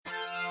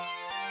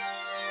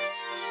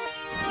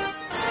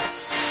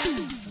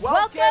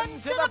Welcome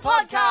to the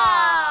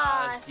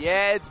podcast.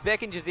 Yeah, it's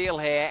Beck and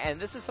Jazeel here, and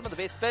this is some of the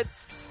best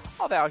bits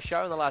of our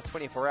show in the last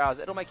 24 hours.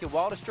 It'll make your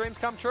wildest dreams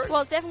come true. Well,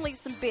 it's definitely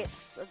some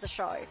bits of the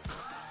show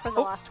from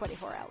the last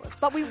 24 hours,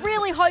 but we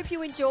really hope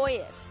you enjoy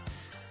it.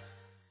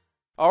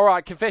 All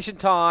right, confession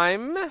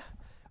time.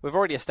 We've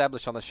already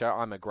established on the show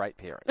I'm a great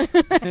parent.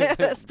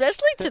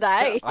 Especially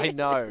today. I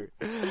know.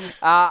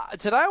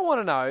 Today I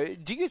want to know,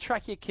 do you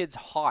track your kids'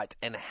 height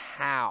and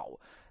how?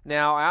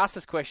 Now, I asked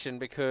this question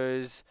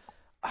because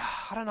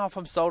I don't know if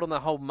I'm sold on the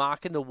whole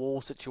mark in the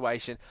wall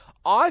situation.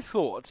 I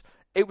thought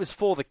it was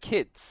for the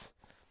kids.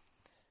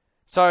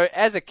 So,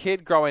 as a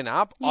kid growing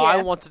up,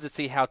 I wanted to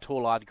see how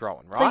tall I'd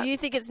grown, right? So you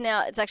think it's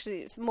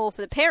actually more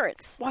for the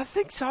parents? Well, I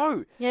think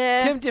so.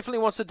 Yeah. Kim definitely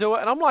wants to do it,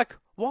 and I'm like,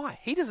 why?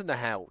 He doesn't know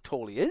how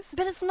tall he is.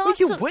 But it's nice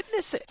We can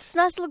witness it. It's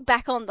nice to look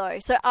back on, though.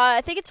 So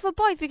I think it's for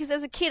both, because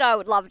as a kid I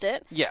would loved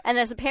it, and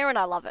as a parent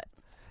I love it.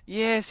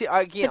 Yeah, see,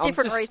 For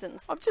different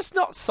reasons. I'm just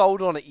not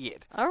sold on it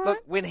yet. All right. Look,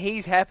 when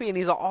he's happy and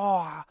he's like,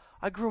 oh,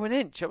 I grew an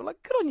inch. I'm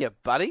like, good on you,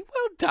 buddy.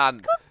 Well done.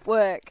 Good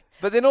work.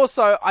 But then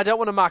also, I don't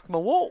want to mark my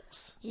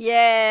walls.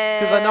 Yeah.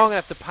 Because I know I'm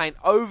going to have to paint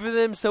over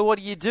them. So what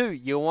do?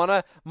 You want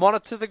to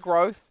monitor the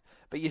growth,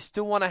 but you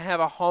still want to have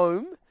a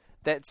home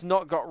that's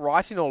not got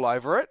writing all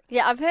over it.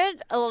 Yeah, I've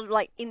heard a lot of,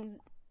 like, in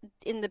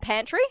the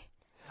pantry.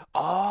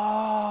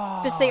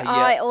 Oh. But see,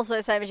 I also,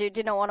 same as you,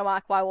 did not want to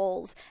mark my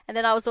walls. And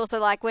then I was also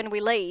like, when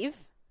we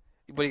leave,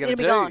 what are you going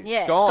to do? It'll be gone.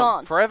 Yeah, it's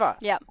gone. Forever.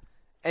 Yep.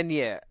 And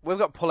yeah, we've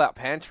got pull-out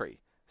pantry.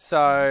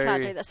 So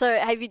Can't do that. So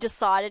have you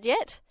decided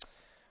yet?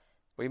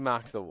 We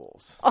marked the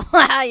walls.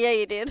 Oh, yeah,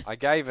 you did. I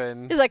gave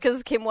in. Is that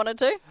because Kim wanted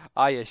to?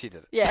 Oh, yeah, she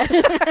did it. Yeah.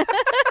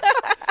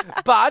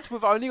 But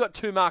we've only got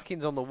 2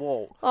 markings on the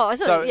wall. Oh,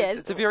 so yeah.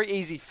 It's a very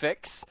easy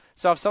fix.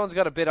 So if someone's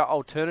got a better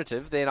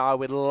alternative, then I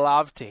would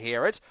love to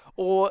hear it.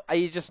 Or are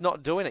you just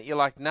not doing it? You're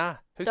like, nah,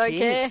 who Don't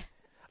cares? care.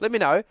 Let me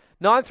know.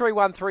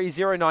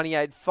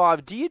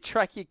 93130985. Do you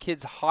track your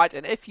kids' height?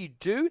 And if you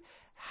do,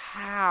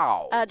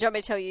 how? Do you want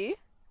me to tell you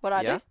what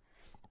I do?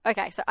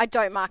 Okay, so I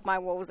don't mark my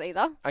walls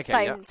either.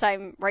 Okay,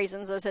 Same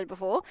reasons as I said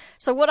before.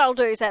 So what I'll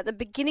do is at the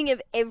beginning of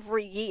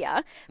every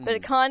year, but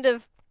it kind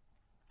of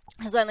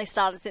has only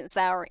started since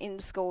they were in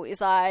school,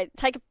 is I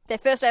take their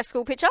first day of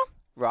school picture.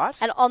 Right.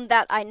 And on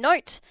that I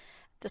note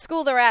the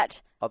school they're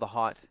at. Oh, the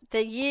height.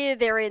 The year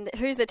they're in,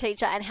 who's the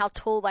teacher, and how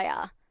tall they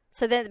are.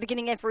 So then at the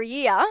beginning of every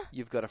year,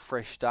 you've got a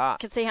fresh start.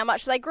 Can see how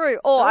much they grew.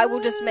 Or I will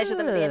just measure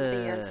them at the end of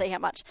the year and see how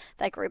much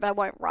they grew, but I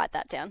won't write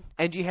that down.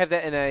 And do you have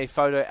that in a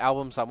photo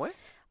album somewhere?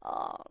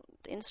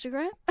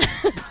 Instagram.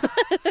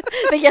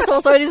 But yes,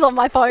 also it is on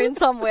my phone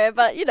somewhere,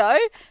 but you know.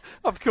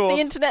 Of course. The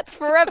internet's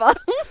forever.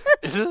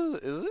 Is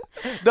it?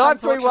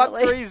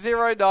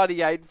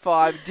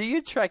 93130985. Do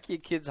you track your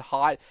kids'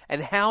 height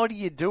and how do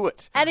you do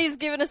it? Annie's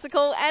given us a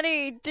call.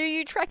 Annie, do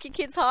you track your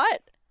kids' height?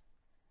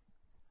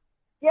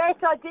 Yes,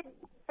 I did.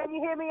 Can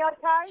you hear me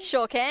okay?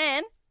 Sure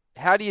can.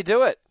 How do you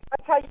do it?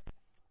 Okay.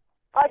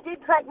 I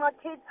did track my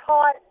kids'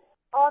 height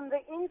on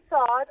the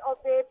inside of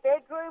their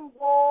bedroom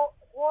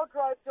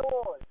wardrobe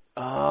doors.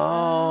 Oh,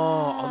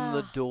 on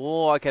the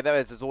door. Okay,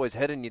 that is always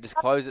hidden. You just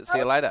close it, see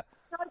you later.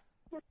 Not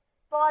just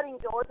sliding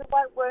doors. It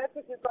won't work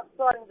if you've got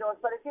sliding doors.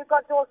 But if you've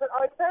got doors that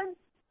open,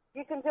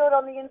 you can do it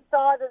on the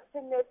inside that's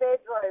in their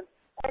bedroom.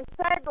 And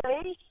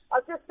sadly,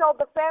 I've just sold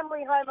the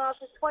family home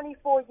after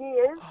 24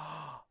 years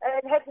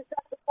and had to say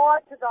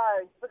goodbye to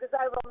those because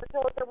they were on the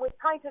doors and we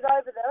painted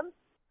over them.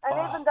 And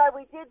even though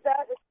we did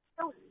that, it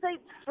still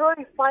seeps through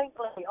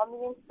faintly on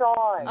the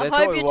inside. I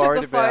hope you took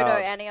a photo,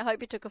 Annie. I hope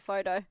you took a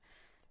photo.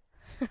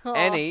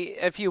 Annie,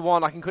 if you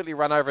want, I can quickly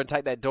run over and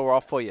take that door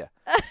off for you.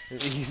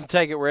 You can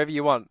take it wherever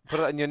you want. Put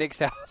it in your next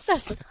house.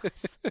 That's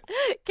nice.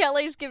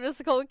 Kelly's given us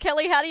a call.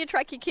 Kelly, how do you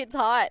track your kids'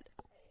 height?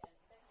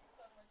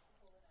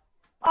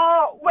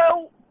 Oh,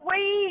 well,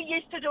 we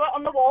used to do it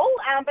on the wall,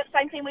 but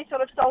same thing, we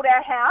sort of sold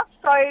our house.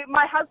 So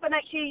my husband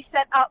actually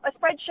set up a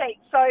spreadsheet.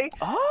 So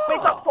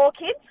we've got 4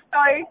 kids.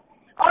 So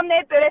on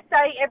their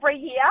birthday every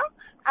year,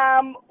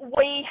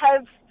 we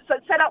have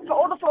set up for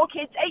all the 4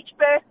 kids each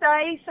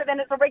birthday. So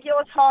then it's a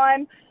regular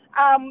time.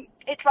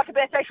 It's like a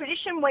birthday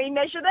tradition. We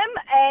measure them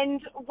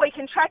and we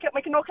can track it.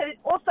 We can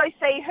also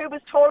see who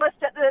was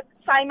tallest at the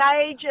same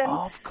age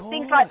and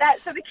things like that.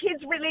 So the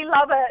kids really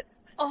love it.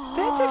 Oh,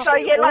 that's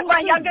actually awesome. Like my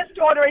youngest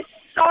daughter is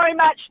so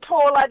much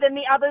taller than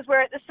the others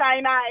were at the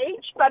same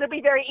age, but it'll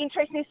be very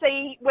interesting to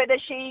see whether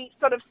she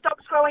sort of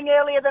stops growing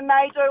earlier than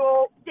they do,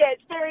 or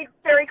it's very,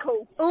 very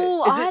cool.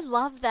 Oh, I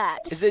love that.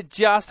 Is it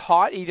just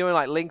height? Are you doing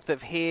like length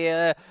of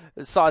hair,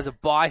 the size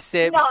of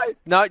biceps?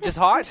 No, just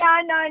height?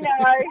 No.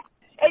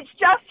 It's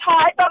just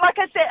height, but like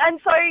I said, and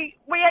so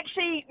we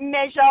actually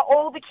measure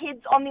all the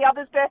kids on the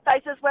others'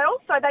 birthdays as well,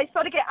 so they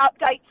sort of get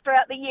updates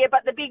throughout the year,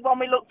 but the big one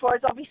we look for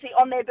is obviously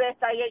on their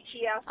birthday each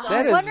year.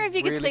 I wonder if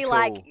you could see, cool.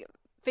 like,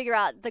 figure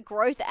out the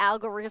growth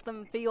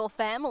algorithm for your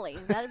family.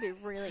 That'd be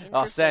really interesting.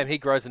 Oh, Sam, he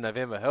grows in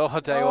November. Oh,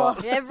 I'll tell you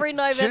what. Every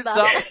November. Shoots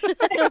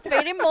up.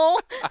 Feed him more.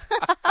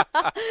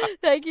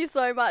 Thank you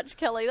so much,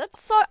 Kelly.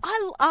 That's so...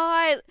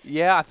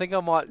 Yeah, I think I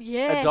might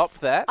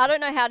adopt that. I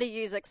don't know how to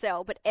use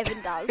Excel, but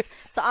Evan does.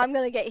 So I'm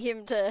going to get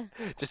him to...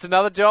 Just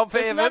another job for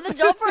Just Evan. another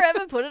job for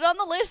Evan. Put it on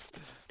the list.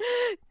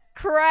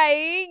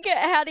 Craig,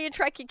 how do you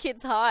track your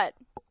kid's height?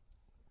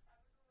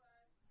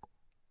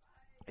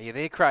 Are you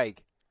there,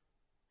 Craig?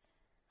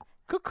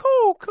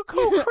 Cuckoo,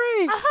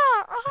 Craig.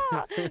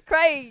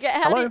 Craig,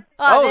 how do you...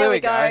 Oh, there we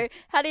go.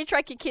 How do you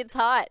track your kid's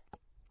height?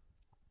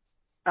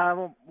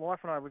 Well, my wife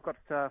and I, we've got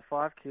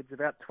 5 kids.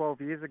 About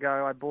 12 years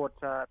ago, I bought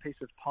a piece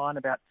of pine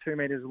about 2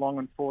 metres long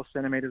and 4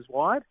 centimetres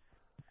wide.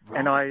 Right.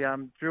 And I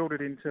drilled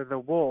it into the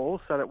wall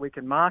so that we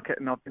can mark it,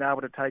 and I've been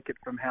able to take it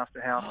from house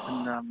to house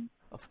and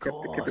of keep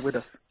it with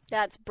us.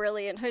 That's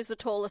brilliant. Who's the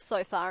tallest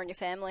so far in your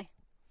family?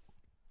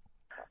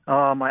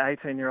 Oh, my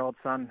 18-year-old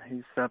son.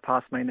 He's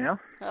past me now.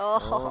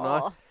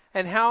 Oh, nice.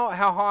 And how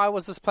high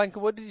was this plank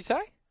of wood, did you say?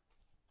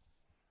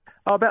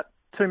 Oh, about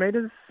 2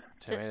 metres.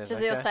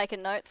 Jaziel's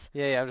taking notes.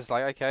 Yeah, I'm just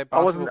like, okay, I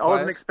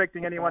wasn't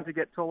expecting anyone to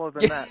get taller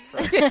than that. So.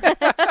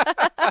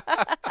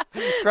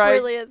 Great.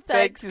 Brilliant.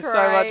 Thanks, you Craig.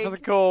 so much for the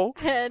call.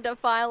 And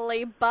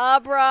finally,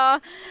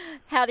 Barbara,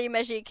 how do you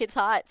measure your kids'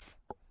 heights?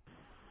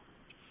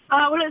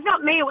 Well, it's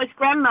not me, it was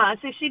Grandma.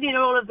 So she did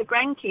all of the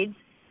grandkids,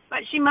 but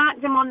she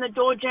marked them on the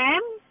door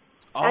jamb.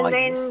 Oh, and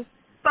then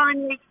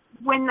finally,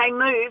 when they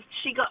moved,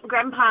 she got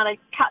Grandpa to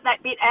cut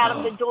that bit out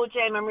of the door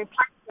jamb and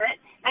replace it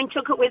and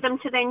took it with them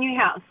to their new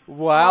house.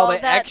 Wow, they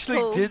that's actually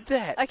cool. did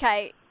that.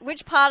 Okay,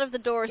 which part of the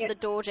door is the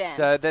door jamb?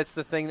 So that's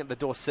the thing that the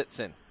door sits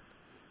in.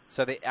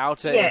 So the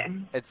outer,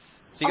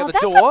 so you got the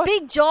that's door. A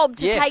big job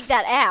to take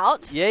that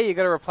out. Yeah, you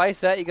got to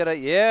replace that. You got to,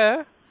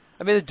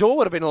 I mean, the door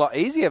would have been a lot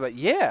easier, but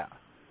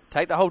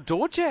take the whole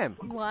door jamb.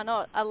 Why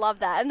not? I love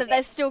that. And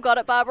they've still got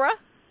it, Barbara?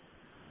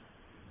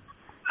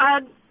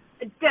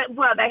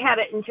 Well, they had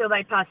it until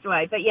they passed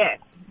away, but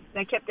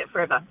they kept it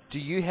forever. Do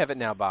you have it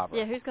now, Barbara?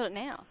 Yeah, who's got it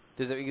now?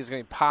 Is it going to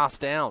be passed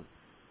down?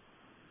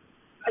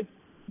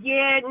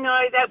 No,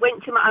 that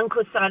went to my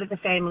uncle's side of the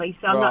family,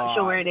 so I'm not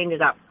sure where it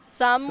ended up.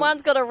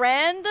 Someone's got a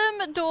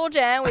random door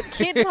jamb with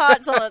kids'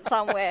 heights on it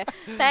somewhere.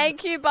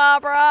 Thank you,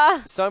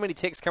 Barbara. So many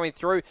texts coming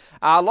through.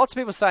 Lots of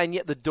people saying,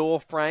 the door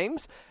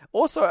frames.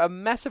 Also, a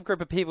massive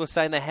group of people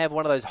saying they have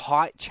one of those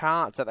height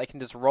charts that they can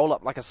just roll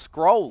up like a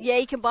scroll. Yeah,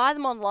 you can buy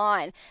them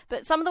online.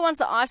 But some of the ones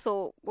that I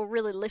saw were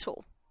really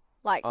little.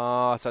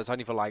 So it's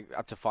only for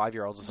up to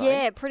 5-year-olds or something?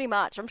 Yeah, pretty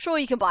much. I'm sure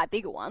you can buy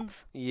bigger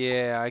ones.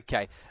 Yeah,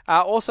 okay.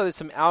 Also, there's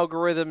some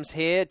algorithms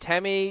here.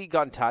 Tammy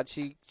got in touch.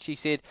 She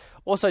said,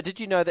 also, did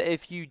you know that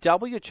if you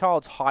double your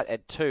child's height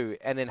at 2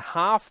 and then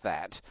half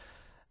that,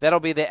 that'll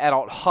be their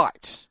adult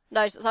height?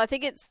 No, so I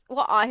think it's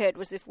what I heard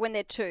was if when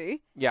they're 2,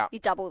 you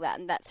double that,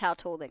 and that's how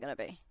tall they're going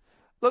to be.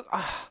 Look,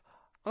 I'm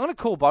going to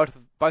call both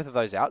of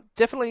those out.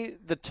 Definitely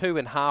the 2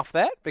 and half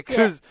that,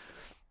 because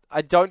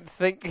I don't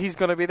think he's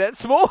going to be that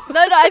small.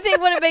 No, I think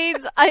what it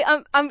means,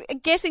 I'm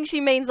guessing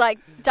she means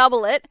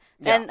double it,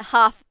 then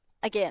half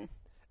again.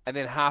 And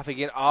then half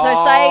again. So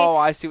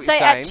I see what you're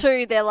saying. Say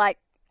at 2, they're I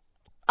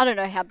don't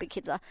know how big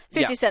kids are,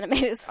 50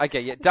 centimetres.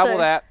 Okay, double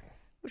that.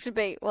 Which would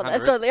be, 100.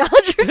 that's only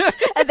 100,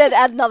 and then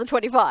add another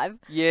 25.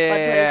 Yeah.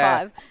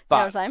 125. You know what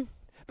I'm saying?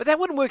 But that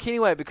wouldn't work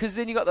anyway, because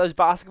then you got those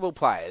basketball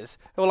players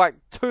who are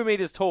 2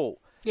 metres tall.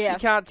 Yeah. You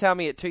can't tell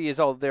me at 2 years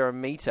old they're a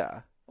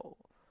metre.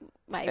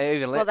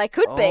 Maybe. Well, they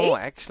could be. Oh,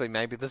 actually,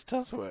 maybe this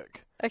does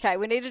work. Okay,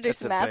 we need to do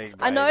some maths.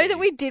 big I know that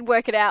we did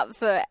work it out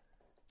for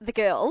the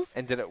girls.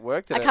 And did it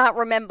work? I can't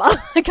remember.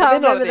 I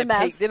can't remember the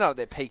maths. They're not at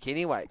their peak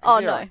anyway. Oh,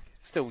 no.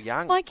 Still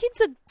young. My kids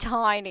are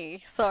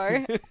tiny,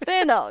 so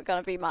they're not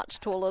going to be much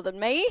taller than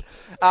me.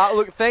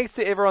 Look, thanks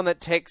to everyone that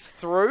texts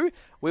through.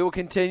 We will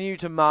continue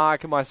to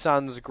mark my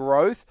son's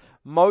growth.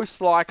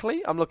 Most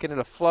likely, I'm looking at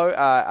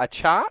a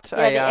chart.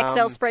 Yeah, the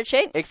Excel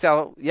spreadsheet.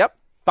 Excel, yep.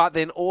 But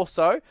then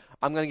also,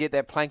 I'm going to get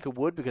that plank of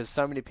wood because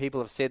so many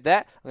people have said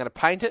that. I'm going to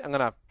paint it. I'm going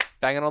to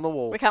bang it on the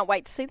wall. We can't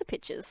wait to see the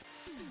pictures.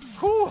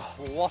 Whew,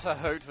 what a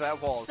hoot that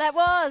was. That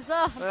was.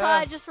 Oh, I'm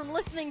tired just from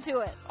listening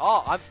to it.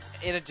 Oh, I'm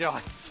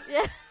energised.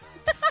 Yeah.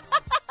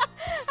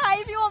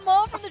 Hey, if you want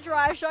more from The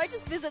Drive Show,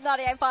 just visit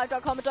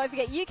 985.com and don't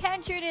forget you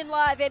can tune in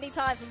live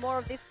anytime for more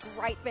of this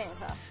great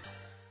banter.